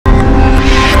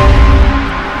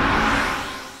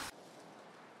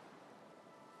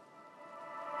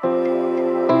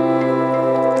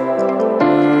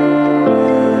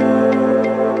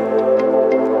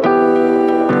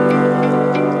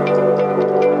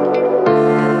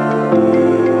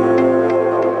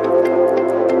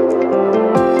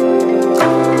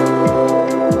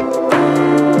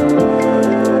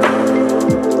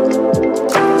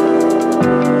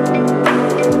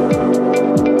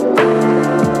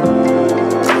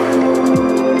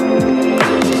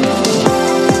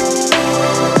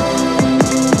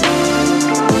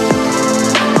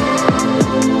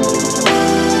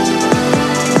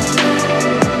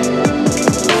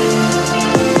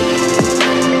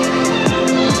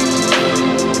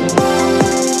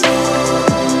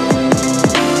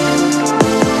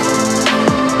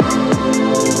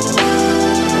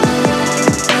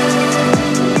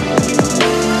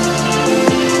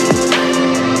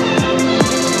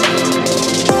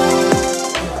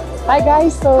Hi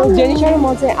guys, so Zenisha and I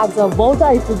are at Boudha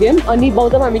game. And in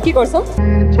Boudha, we are going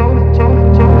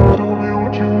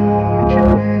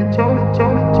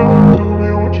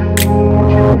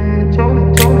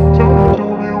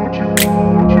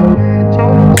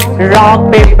rock,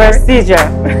 paper, scissors.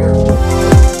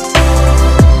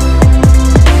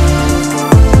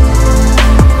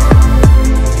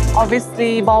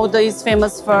 Obviously, Boudha is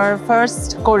famous for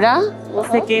first Korea,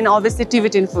 second obviously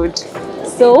Tibetan food.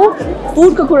 So,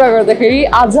 food ka kura gardakheri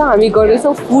aaj हामी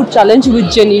गर्दैछौं food challenge with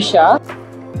Zenisha.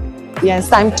 Yes,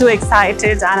 I'm too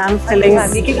excited and I'm feeling. I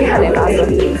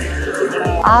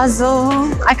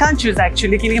can't choose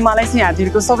actually. किनकि मलाई चाहिँ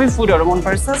यहाँतिरको सबै फुडहरु मन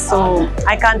पर्छ, so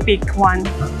I can't pick one.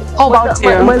 How about you?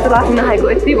 मैले त Laphing नखाएको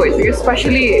यति भइसक्यो,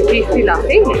 especially tasty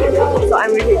Laphing. So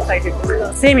I'm really excited.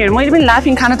 Same here. मैले पनि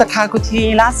Laphing खान त खाएको थिएँ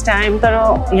last time, तर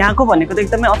यहाँको भनेको त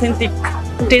एकदमै authentic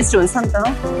taste हुन्छ नि त.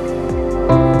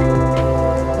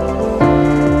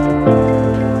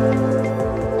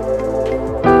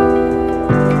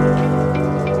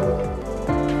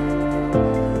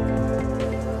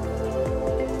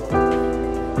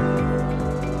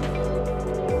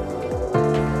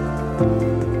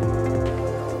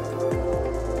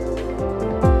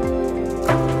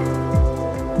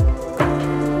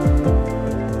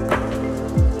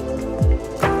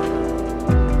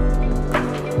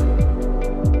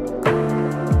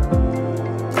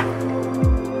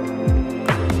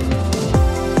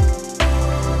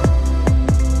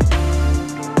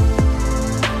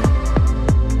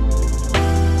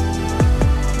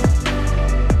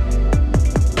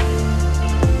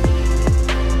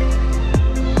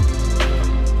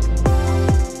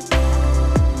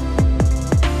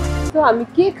 हामी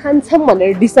के खान्छौं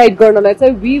भनेर डिसाइड गर्नलाई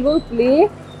चाहिँ we will play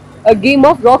a game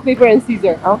of rock paper and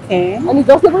scissors. Okay. अनि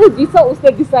जसले पनि जित्छ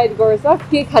उसले डिसाइड गर्छ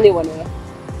के खाने भनेर.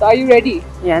 So are you ready?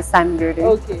 Yes, I'm ready.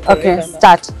 Okay. Okay,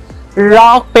 start.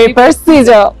 Rock, paper,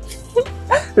 scissors.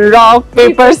 Rock,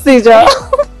 paper, scissors.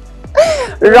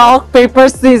 Rock, paper,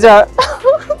 scissors.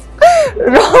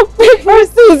 Rock, paper,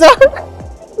 scissors.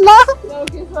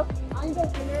 Okay, so I'm the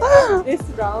winner of this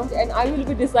round and I will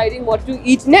be deciding what to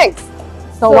eat next.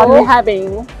 So what are we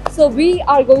having? So we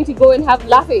are going to go and have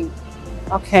Laphing.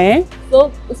 Okay.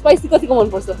 So spicy kati ko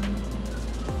man parcha?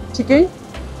 Okay.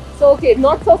 So okay,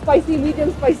 not so spicy, medium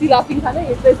spicy Laphing khana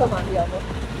yestै छ हामी अब.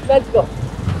 Let's go.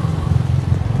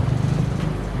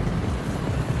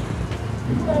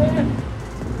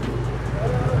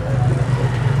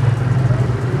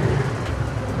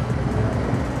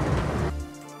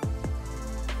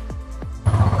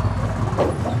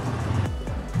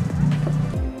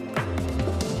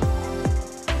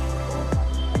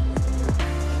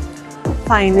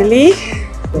 Finally.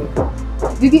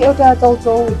 Didi एउटा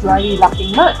चौचौ dry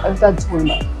Laphingमा एउटा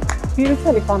झोलमा. Feel छ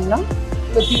नि कम ल?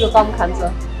 ल पिरो कम खान्छ.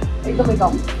 एकदमै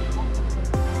कम.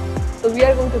 So we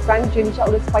are going to prank Zenisha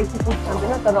with spicy food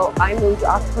खाँदैन तर I'm going to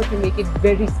ask her to make it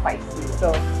very spicy. So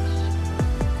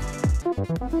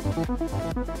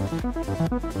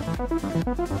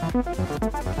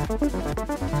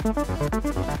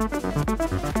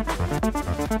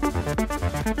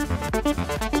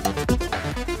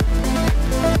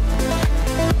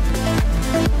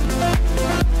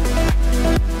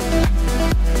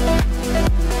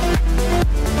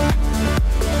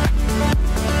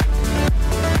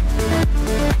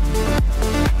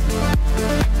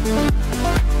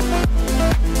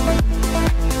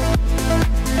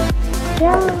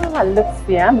yeah, looks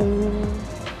yummy.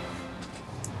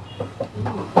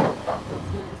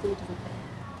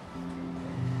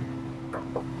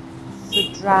 So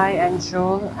dry and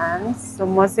joel and so म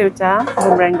चाहिँ एउटा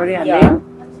boomerang गरिहाल्ने.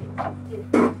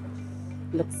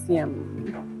 Looks yummy.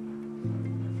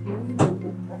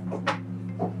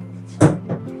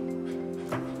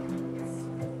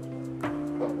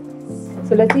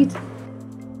 so let's eat.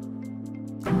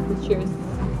 Cheers.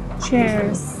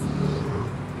 Cheers.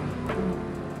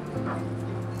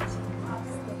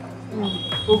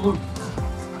 So good.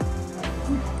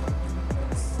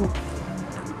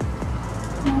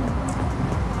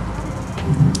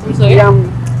 Yum.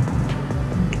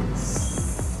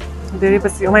 Very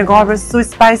spicy. Oh my god, it's so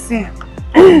spicy.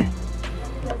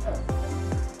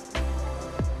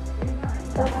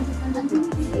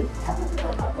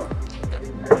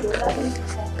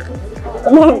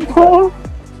 Oh my god.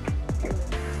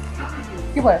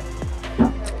 के भयो?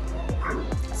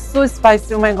 So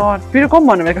spicy. Oh my god. फेरि कम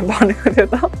भनेको थियो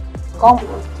त. कम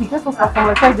ठिकै छ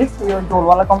सबै चाहिँ जस्ट यो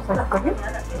झोलवाला कम साइजको कि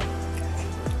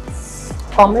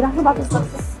कमै राख्नु बाकी छ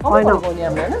हैन भने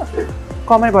हाम्रो हैन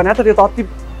कमै भने त त्यो त अति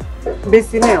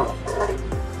बेसी नै हो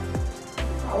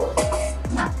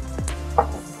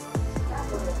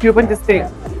त्यो पनि त्यस्तै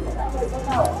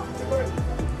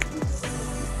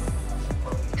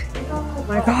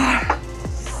My God.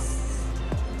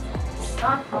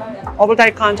 Oh, but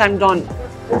I can't. I'm done.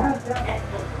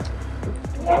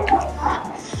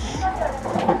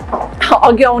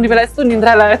 अघि आउने बेला यस्तो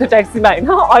निन्द्रा लागेको थियो ट्याक्सीमा हैन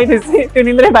अहिले चाहिँ त्यो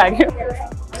निन्द्रै भाग्यो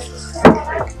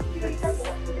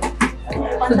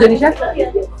So Zenisha,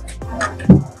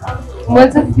 मैले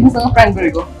चाहिँ तिमीसँग प्र्याङ्क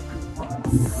गरेको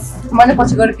मैले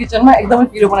पछि गएर किचनमा एकदमै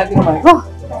पिरो बनाइदिनु भनेको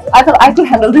I thought I could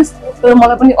handle this तर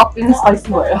मलाई पनि अप्टिङ स्पाइसी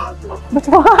भयो But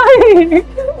why?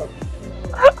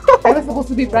 I was supposed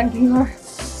to be pranking her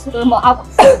तर म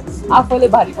आफैले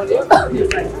भारी पर्यो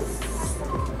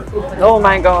Oh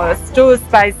my God, it's too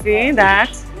spicy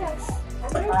that.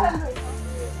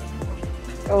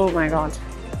 Oh my God.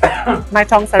 My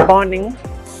tongues are burning.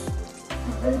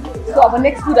 So our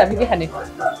next food हामी के खाने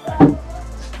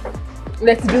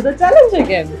Let's do the challenge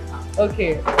again.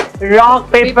 Okay. Rock,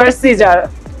 paper, scissors.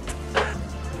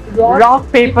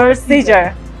 Rock, paper,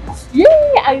 scissors.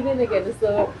 Yay! I win again.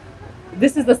 So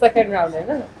this is the second round, है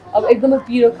ना? अब एकदमै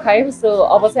पिरो खायौँ so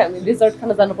अब चाहिँ हामी डेजर्ट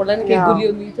खान जानु पर्दैन के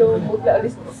गुलियो मिठो मुखले अलि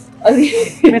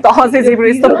म त अझै जिब्रो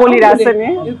यस्तो पोलिरहेछ नि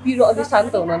यो पिरो अलि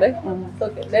शान्त हुनलाई So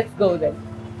okay, let's go then.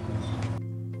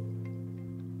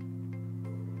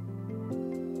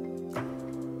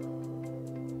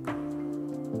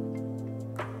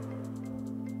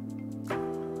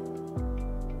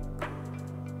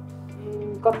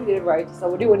 Coffee there, right? So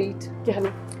what do you want to eat?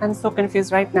 I'm so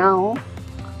confused right now.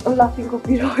 I'm laughing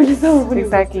coffee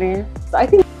Exactly. So I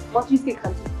think what cheesecake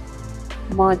khanchu.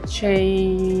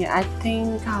 Mochi, I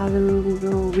think I will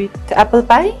go with apple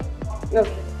pie.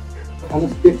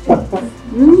 Okay.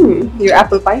 Your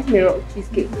apple pie, your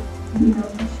cheesecake.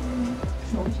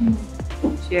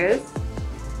 Cheers.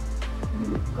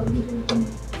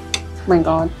 My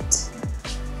God.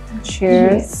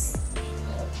 Cheers.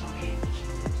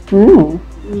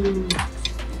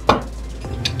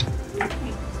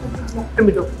 Let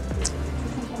me go.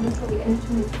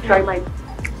 Try mine.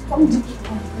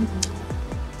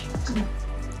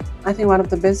 I think one of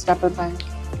the best apple pie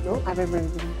I've ever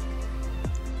eaten.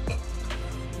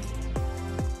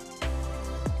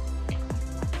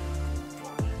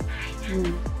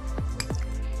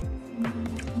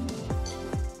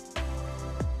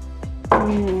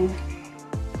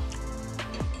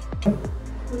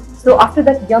 So after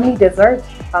that yummy dessert,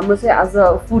 हाम्रो चाहिँ as a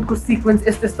food को sequence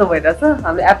यस्तो भइरहेछ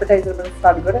हामीले appetizer बाट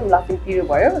start गर्यौं लाफिङ पिरो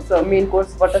भयो सो मेन कोर्स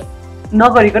बाट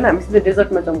नगरिकन हामी सिधै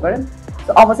डेजर्टमा जम्प गर्यौं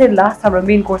सो अब चाहिँ लास्ट हाम्रो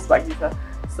मेन कोर्स बाँकी छ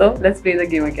so let's play the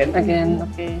game again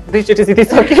Okay. दुईचोटी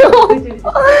जितिसक्यो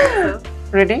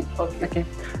Ready? Okay.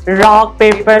 Rock,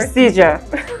 paper, scissors.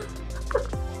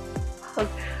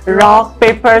 Rock,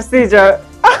 paper, scissors.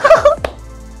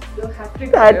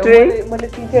 मैले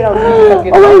तीनटै round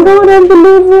जितिसकेँ Oh my God, I'm the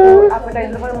loser.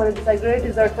 appetizer पनि मैले डिसाइड गरेँ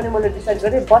डेजर्ट पनि मैले डिसाइड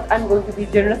गरेँ but I am going to be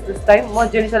generous this time म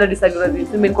जेनिशालाई decide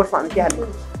गरिदिन्छु main कोर्समा हामी के हाल्ने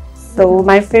So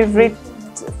my favorite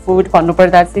food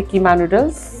भन्नुपर्दा चाहिँ keema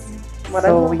noodles.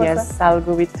 So yes, I'll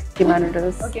go with keema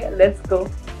noodles. Okay, let's go.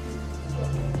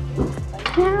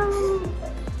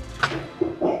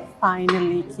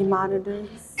 Finally, keema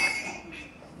noodles.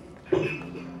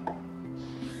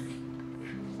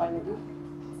 Finally.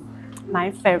 My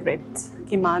favorite,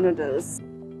 keema noodles.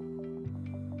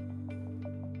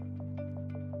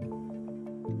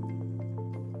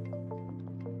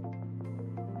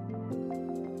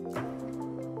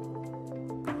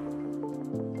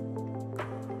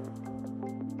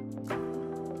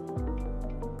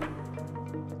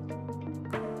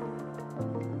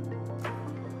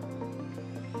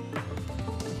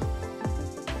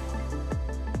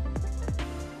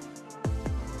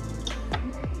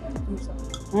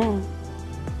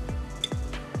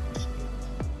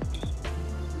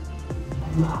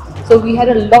 So we had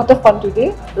a lot of fun today.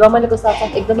 रमाइलोको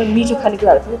साथसाथ एकदमै मिठो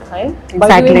खानेकुराहरू पनि खायौँ.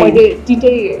 Exactly. मैले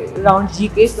तिनटै round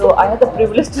जिके सो आई head the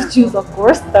privilege to choose of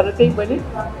course तर त्यही पनि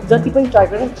जति पनि ट्राई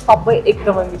गरेँ सबै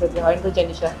एकदमै मिठो थियो हैन त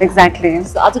जेनिशा Exactly.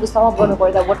 सो आजको समाप्त गर्नु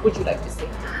पर्दा what would you like to say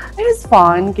It was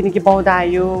fun किनकि बौद्धा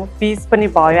आयो peace पनि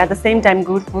भयो at the same time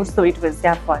good food so it was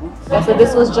fun. Yeah, so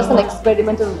this was just an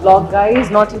experimental vlog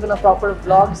guys, not even a proper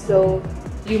vlog, so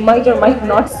you might or might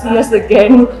not see us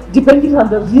again depending on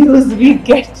the views we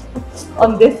get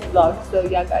on this vlog. So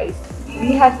yeah guys, we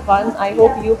had fun. I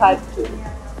hope you had too.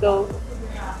 So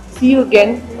see you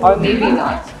again or maybe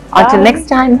not. Until next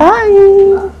time,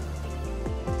 bye.